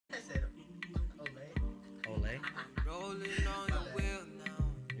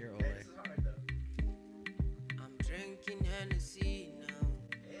drinking Hennessy now.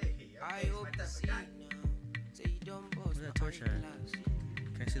 I hope you see now. Say you don't boss my torch at? eyeglass.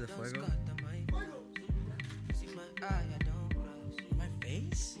 Can I see the Don't fuego? scatter my glass. See my eye, I don't cross. My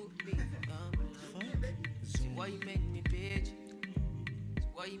face? Put me in ambulance. Fuck. See why you make me bitch. See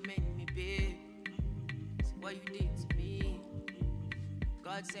why you make me big. See what you did to me.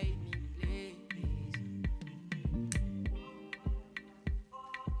 God save me, please.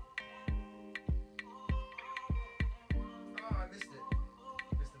 Oh, I missed it.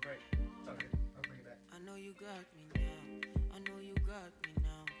 Missed the break. It's okay. I'll bring it back. I know you got me now. I know you got me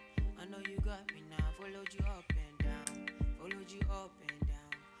now. I know you got me now. Followed you up and down. Followed you up and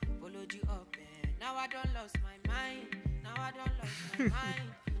down. Followed you up and now I don't lost my mind. Now I don't lost my mind.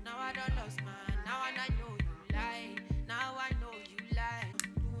 Now I don't lost mine. Now I know you lie. Now I know you lie.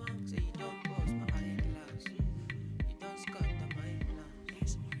 Say you don't bust my eyeglass. You don't scatter my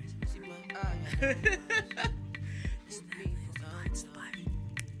glass. See my eye. I don't cross. Put me in ambulance.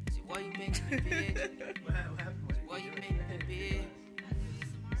 See why you make me big. What happened? Why you make me big?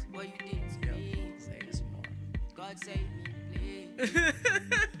 What you did to me? Say this more. God save me, please.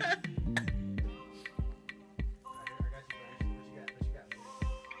 I got you, buddy. What you got?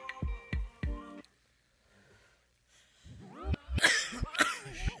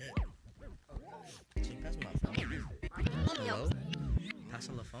 Can you pass my phone? Hello?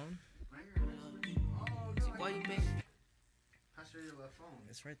 Passing the phone? See why you make me? Pass your phone.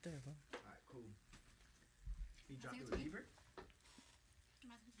 It's right there, bro. Alright, cool. You dropped the receiver?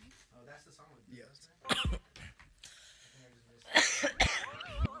 Oh, that's the song with Yes.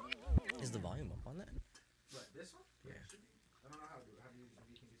 Is the volume up on that? What, this one? Yeah. It should be. I don't know how do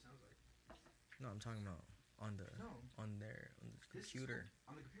you think it sounds like? No, I'm talking about on the No. on there on the This is computer.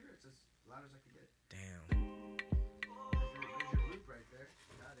 cool. On the computer, it's as loud as I could get. Damn. There's your loop right there.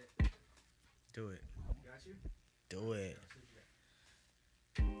 Got it. Do it. Got you? Do it. Let's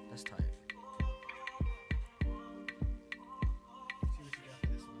see what you That's tight. got. See what you got for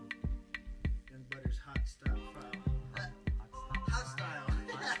this one. Young Butter's hot style file. Hot style.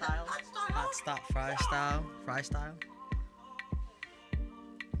 Hot stop fry style. Fry style.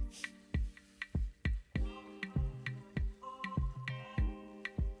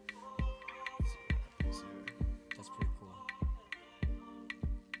 That's pretty cool.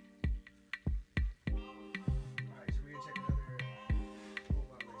 Alright, so we're gonna check another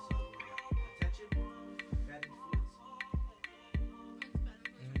mobile race song. We got Attention, Fatted Foods.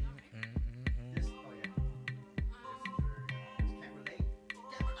 This, oh yeah. This Can't Relate.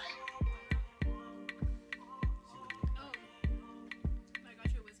 Can't Relate. See what we got. I got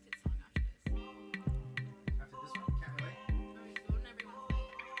you a WizKid song after this. After this one, Can't Relate. I mean, whenever you want to play it.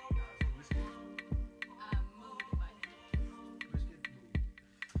 No, it's the Whiskey. Mood by him. Whiskey.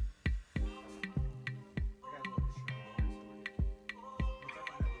 I got a little instrumental on, so we're good. Once I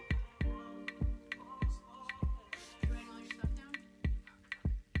find that loop. You writing all your stuff down?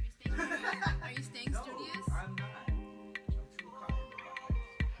 Are you staying No, studious? I'm not. I'm too caught in the vibes.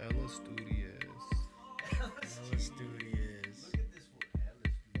 Hella studious. Hella studious. Look at this fool. Hella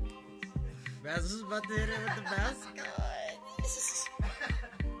studious. Baz is about to hit it with the basket.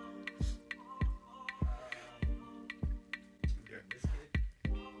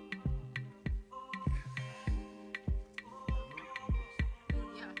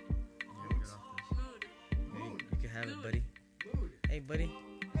 Yeah. Mood. Mood. You can have it, buddy. Mood. Hey, buddy.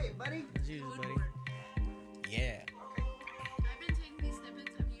 Hey, buddy. Let's use it, Mood buddy. board. Yeah. Okay. I've been taking these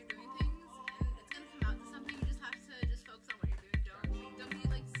snippets of you doing things, and it's gonna come out to something. You just have to just focus on what you're doing. Don't be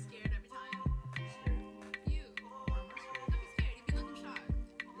like scared every time. Who's scared? You. Why am I scared? Don't be scared. You'd be looking shocked.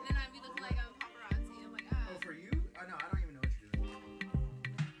 And then I'd be looking like I'm paparazzi. I'm like, Oh, for you? Oh, no, I don't even know what you're doing.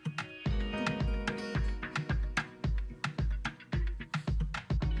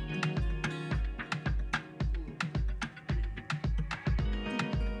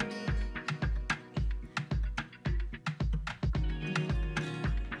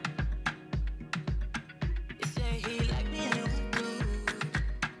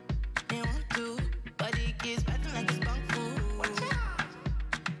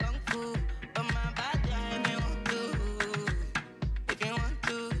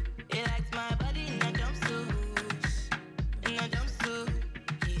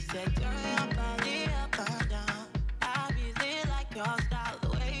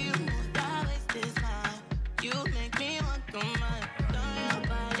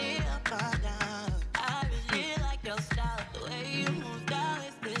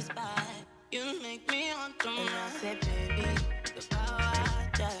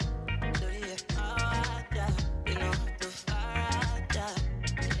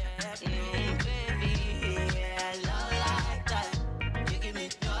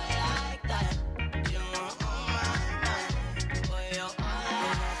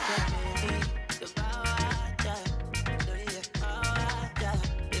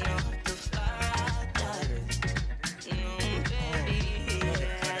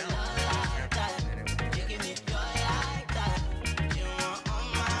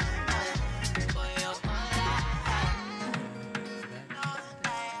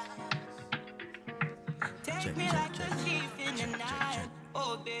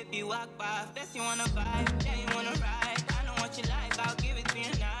 walk by. First you wanna vibe, then you wanna ride. I know what you like, I'll give it to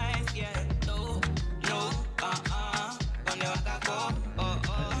you nice, yeah. No, Donde vas a go? Oh,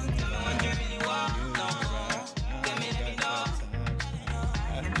 tell me what you really want, no. Let me know.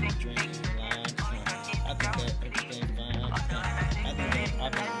 I think that everything fine. I think that I'll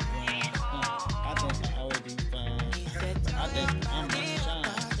be fine. I think I will be fine. I think I'm gonna shine.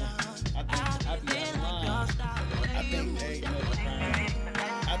 I think I'll be online. I think there ain't no crime.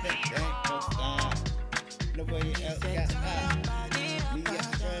 I think there ain't no time. Nobody else got time. Me a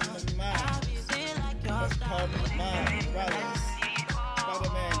friend of mine. But call me mine. Rollins.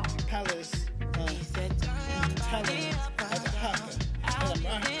 Spider-Man Palace. Talent. As a hawker.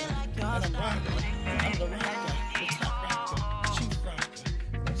 And I'm rocking. I'm the rocker, the top rocker, chief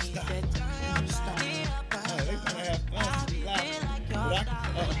rocker. Don't stop, don't stop. They gonna have fun, be loud. But I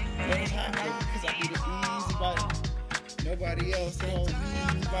let it happen, cause I be the easy rider. Nobody else gon'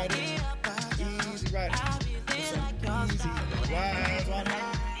 easy rider. Easy rider. It's some easy wise rider.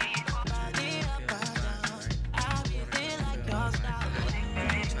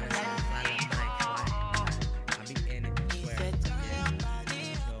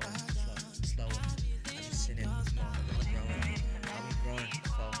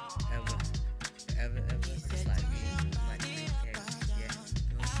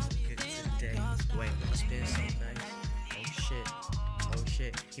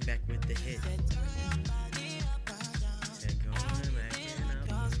 He back with the hit. Said go on back and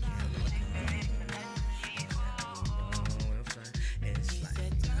up again. It's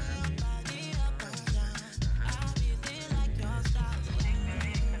like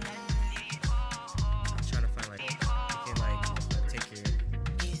I'm trying to find like you can like take your trying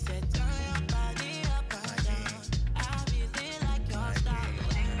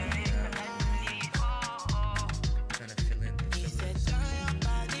to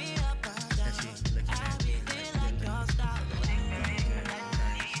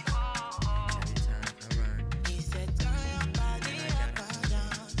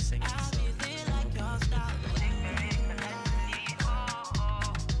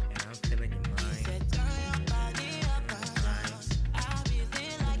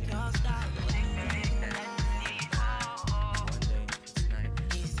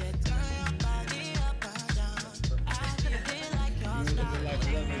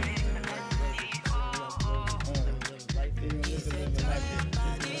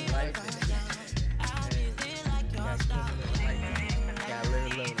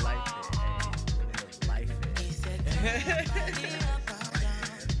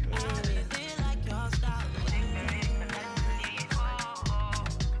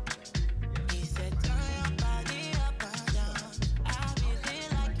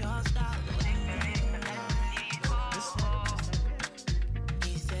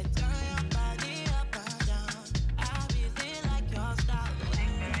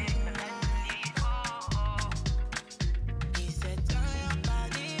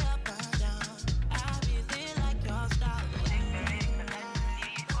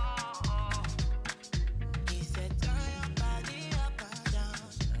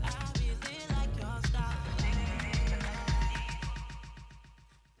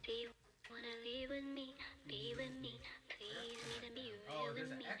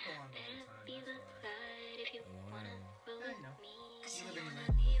fill in the fillers.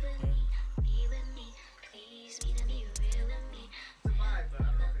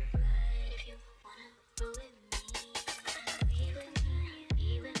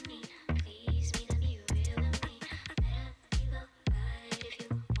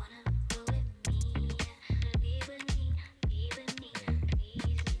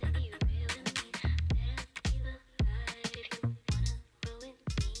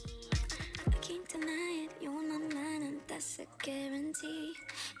 Guarantee,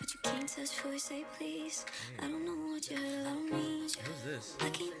 but you can't touch before you say please. I don't know what you heard about me. Who's this? I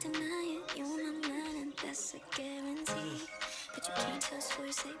can't deny it, you on my mind, and that's a guarantee. But you can't touch before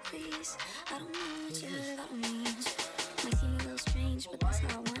you say please. I don't know what you heard about me. Might seem a little strange, but that's how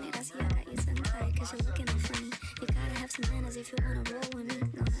I want it. I see I got you tongue tied, cause you're looking all funny. You gotta have some manners if you wanna roll with me.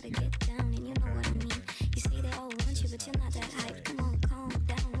 Know how to get down, and you know what I mean. You say they all want you, but you're not that hype. Come on, calm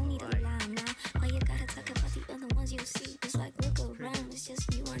down, no need to lie now. Why you gotta talk about the other ones you see? It's like look around, it's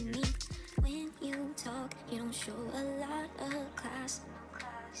just you and me. When you talk, you don't show a lot of class.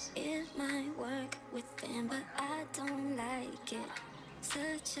 It might work with them, but I don't like it.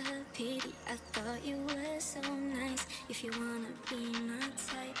 Such a pity, I thought you were so nice. If you wanna be my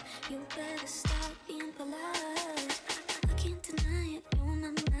type, you better stop being polite. I can't deny it, you're on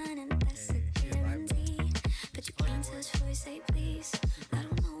my mind, and that's a guarantee. But you can't touch before you say please. I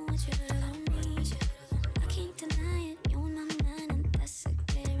don't know what you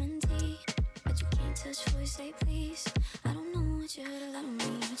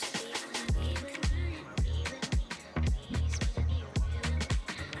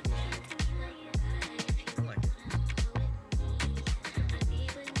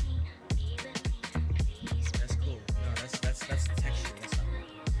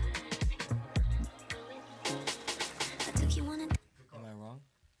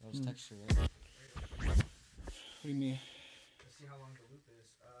shit. What do you mean? Let's see how long the loop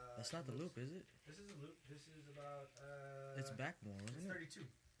is. That's not the loop, is it? This is a loop. This is about. It's Backmore, It's isn't it? 32.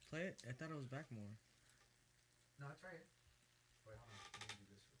 Play it. I thought it was Backmore. No, it's right here. Wait, hold on. Let me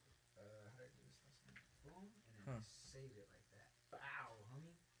do this real quick. How did I do this last night? Boom, and then I save it like that. Bow,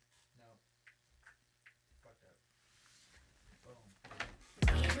 homie. No. Fuck that. Boom.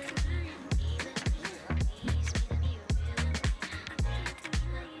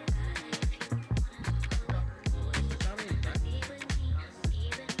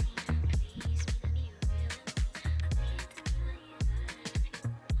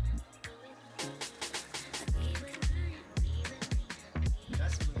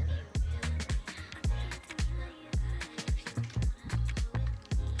 That's the loop there.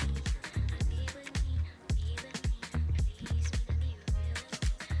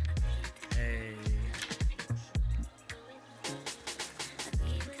 Hey.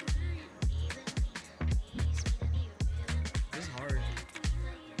 This is hard.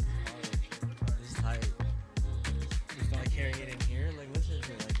 This is tight. Just like carrying it in here. Like listen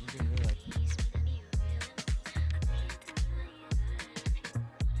to it. Like you can really like.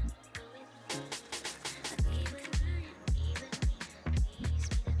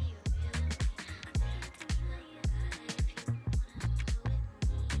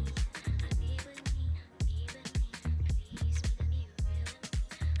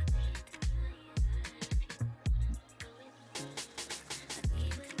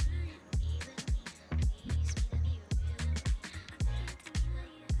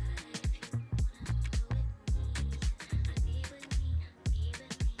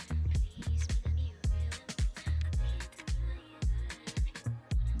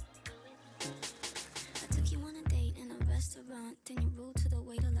 I took you on a date in a restaurant, then you rude to the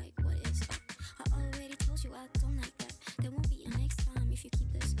waiter like, what is up? I already told you I don't like that. There won't be a next time if you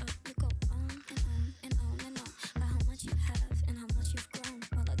keep this up. You go on and on and on and on about how much you have and how much you've grown.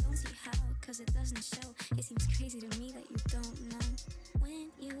 Well, I don't see how, cause it doesn't show. It seems crazy to me that you don't know.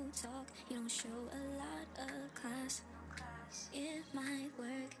 When you talk, you don't show a lot of class. It might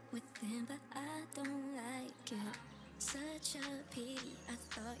work with them, but I don't like it. Such a pity, I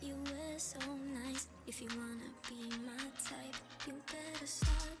thought you were so nice. If you wanna be my type, you better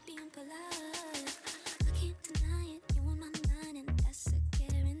start being polite. I can't deny it, you on my mind and that's a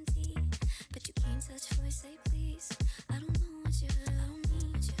guarantee. But you can't touch voice, say please. I don't know what you don't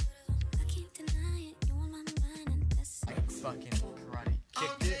mean. I can't deny it, you on my mind and that's a Fucking karate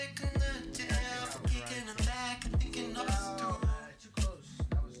kicked it. Too close.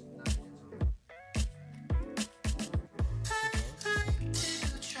 That was not good.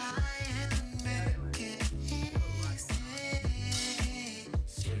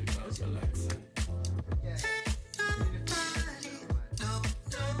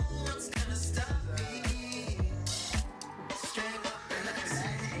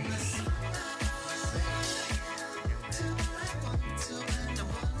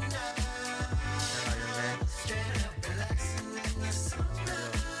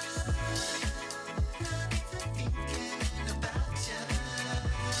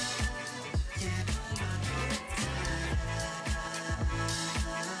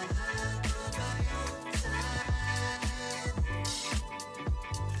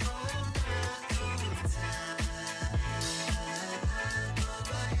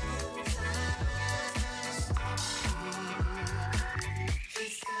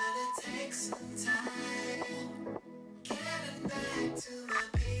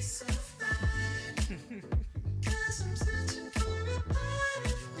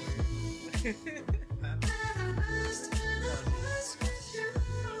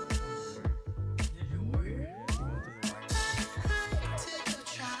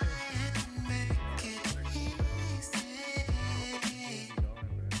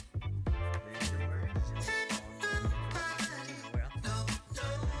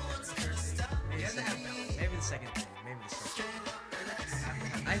 Maybe the second thing. Maybe the second.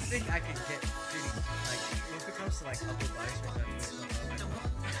 I think I could get pretty like if it comes to like upper body strength, I put stuff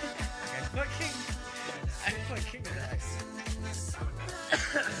up. Like, I fucking die.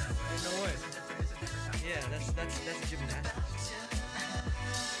 No way. Yeah, that's gymnastics.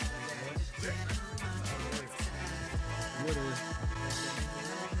 What is?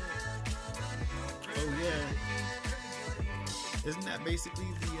 Oh yeah. Isn't that basically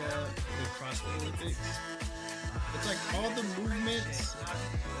the CrossFit Olympics? It's like all the movements,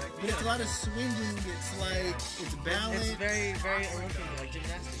 but it's a lot of swinging. It's like it's balance. It's very, very Olympic, like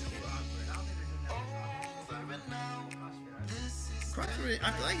gymnastics. CrossFit.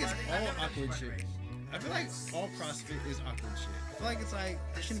 I feel like it's all awkward shit. I feel like all CrossFit is awkward shit. I feel like it's like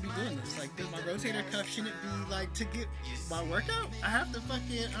I shouldn't be doing this. Like, does my rotator cuff shouldn't be like to get my workout? I have to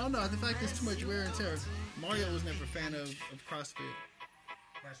fucking, I don't know. I feel like there's too much wear and tear. Mario was never a fan of CrossFit.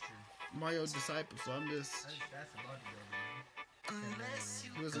 That's true. Mario's disciple, so I'm just. That's about to go, man.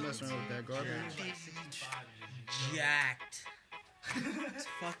 He wasn't messing around with that garbage. Like 65 is Jacked. It's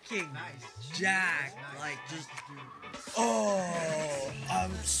fucking nice. jacked. Nice. Like just. Dude. Oh,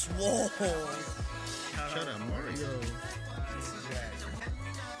 I'm swole. Shout out Mario.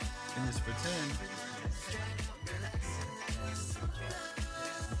 And this for 10.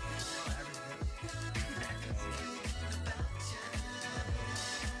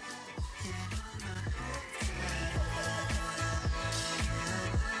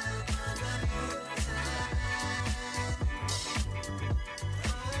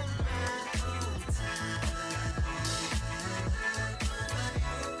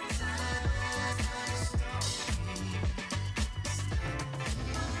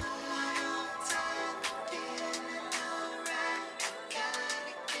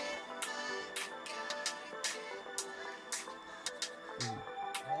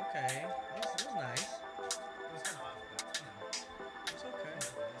 Okay, this was nice. It was kind of off, but you know. It's okay.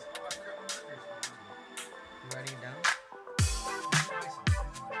 Oh, I forgot my markers. You writing it down?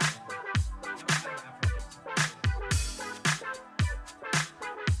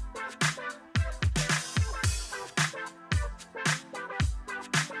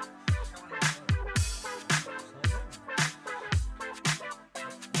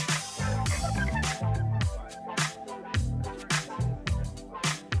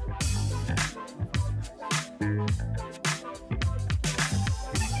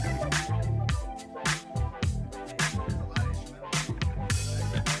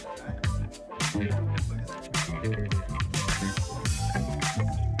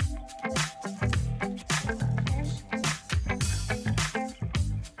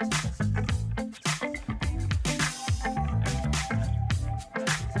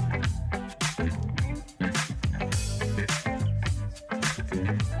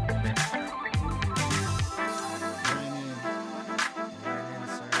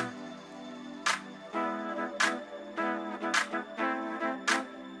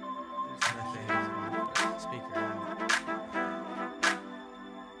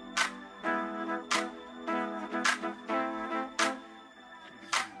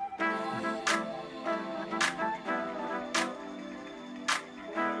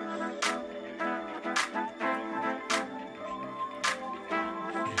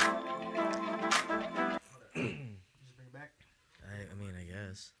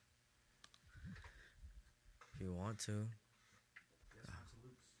 If you want to,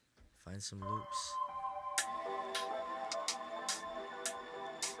 find some loops.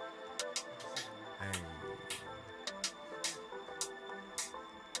 Hey.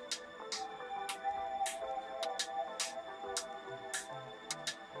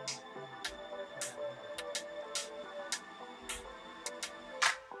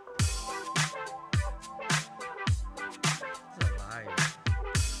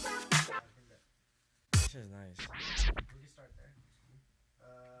 This is nice. We can start there.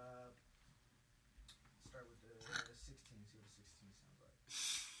 Start with the 16. See what the 16 sounds like.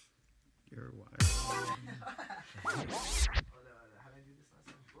 You're wild. How did I do this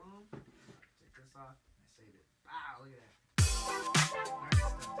last time? Boom. Take this off. I save it. Wow, look at that.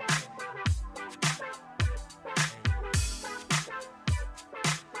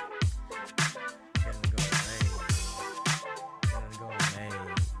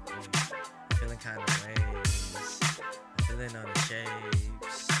 Kind of ways, I'm feeling all the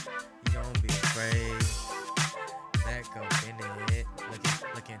shapes. You don't be afraid. Back up in it,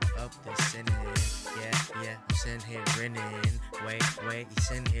 looking up the sinning. Yeah, I'm sitting here grinning. Wait, you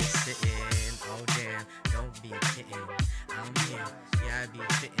sitting here sitting. Oh damn, don't be kidding. I'm here, yeah I be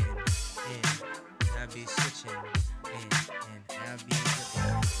fitting in. I be switching in, I be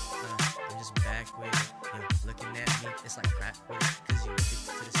flipping. I'm just back with it. Yo, looking at me, it's like crack with it. Cause you addicted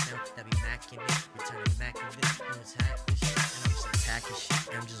to the sound that be macking it. Returning back with it, I'm attacking shit. And I'm just attacking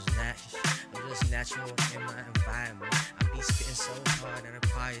shit. I'm just natural in my environment. I be spitting so hard and the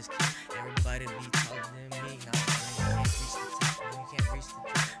choirs keep everybody be taller than me. Now you can't reach the top, you can't reach the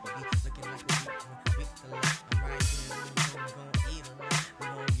top. You be looking like a weak the left. I'm right here, we gon' eat a lot. We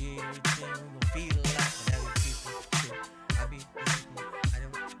gon' get everything, we gon' feed a lot. But every people, shit, I be people, I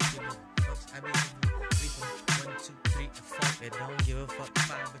don't give a fucks. I be people, 1, 2, 3, and 4. It don't give a fuck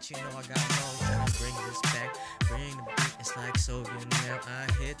 5, but you know I got more. Tryna bring this back, bring the beat. It's like so good now. I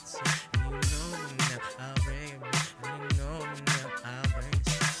hit this, and you know me now. I'll bring it back, and you know me now. I'll bring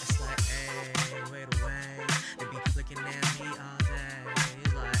this. It's like, hey, wait a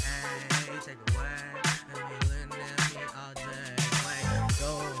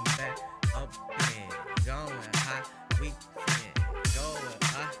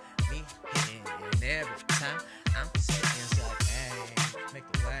I'm just sitting inside, hey,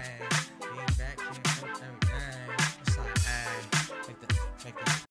 make the way.